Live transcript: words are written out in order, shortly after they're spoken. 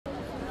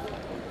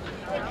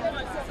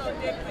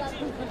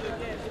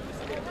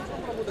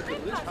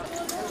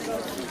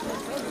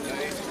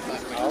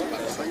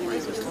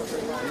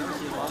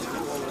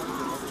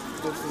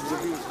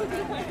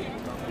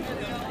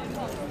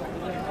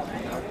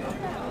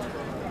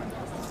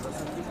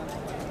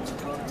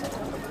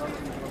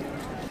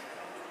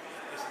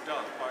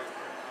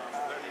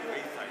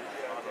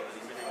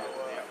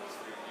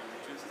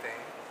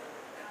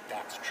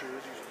That's true,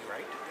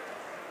 right?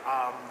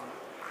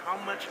 How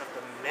much of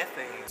the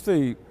methane?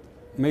 The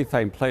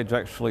methane pledge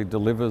actually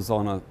delivers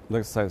on a,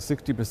 let's say,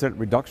 60%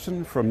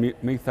 reduction from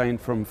methane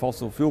from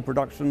fossil fuel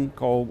production,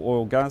 coal,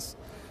 oil, gas.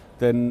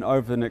 Then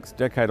over the next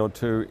decade or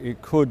two,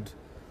 it could,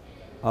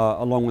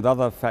 along with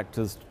other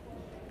factors,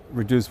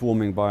 reduce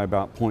warming by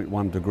about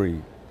 0.1 degree.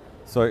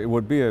 So it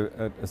would be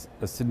a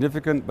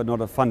significant but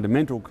not a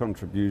fundamental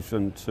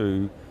contribution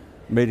to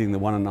meeting the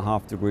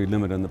 1.5 degree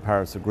limit in the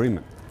Paris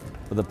Agreement.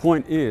 But the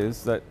point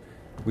is that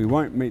we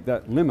won't meet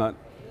that limit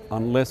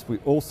unless we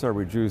also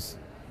reduce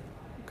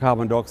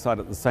carbon dioxide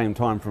at the same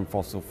time from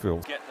fossil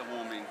fuels. Get the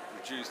warming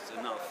reduced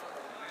enough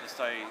to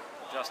stay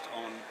just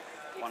on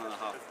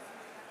 1.5.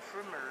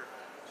 Primer,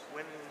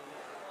 when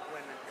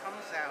it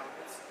comes out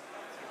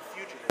in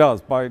future. It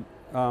does. By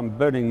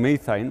burning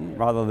methane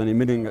rather than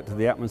emitting it to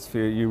the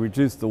atmosphere, you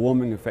reduce the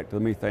warming effect of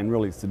the methane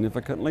really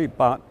significantly,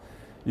 but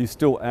you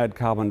still add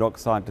carbon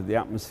dioxide to the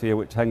atmosphere,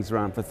 which hangs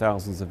around for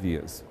thousands of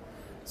years.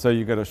 So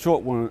you get a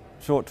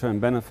short-term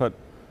benefit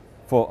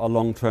for a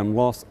long-term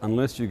loss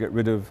unless you get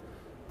rid of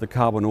the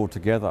carbon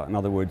altogether. In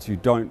other words, you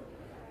don't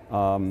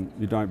burn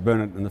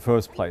it in the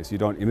first place, you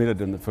don't emit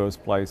it in the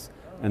first place,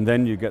 and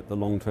then you get the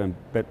long-term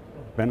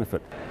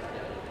benefit.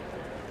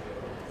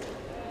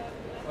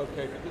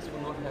 Okay, but this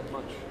will not have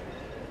much.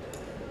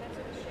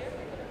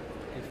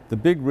 The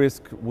big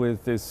risk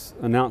with this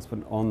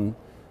announcement on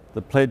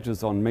the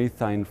pledges on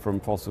methane from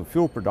fossil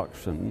fuel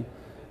production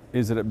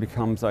is that it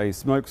becomes a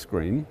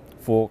smokescreen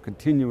for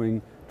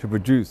continuing to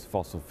produce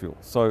fossil fuels.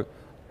 So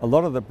a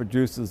lot of the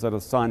producers that are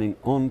signing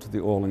on to the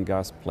oil and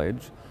gas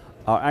pledge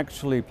are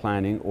actually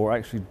planning or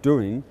actually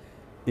doing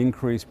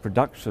increased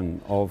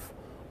production of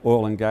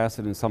oil and gas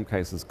and in some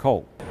cases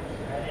coal.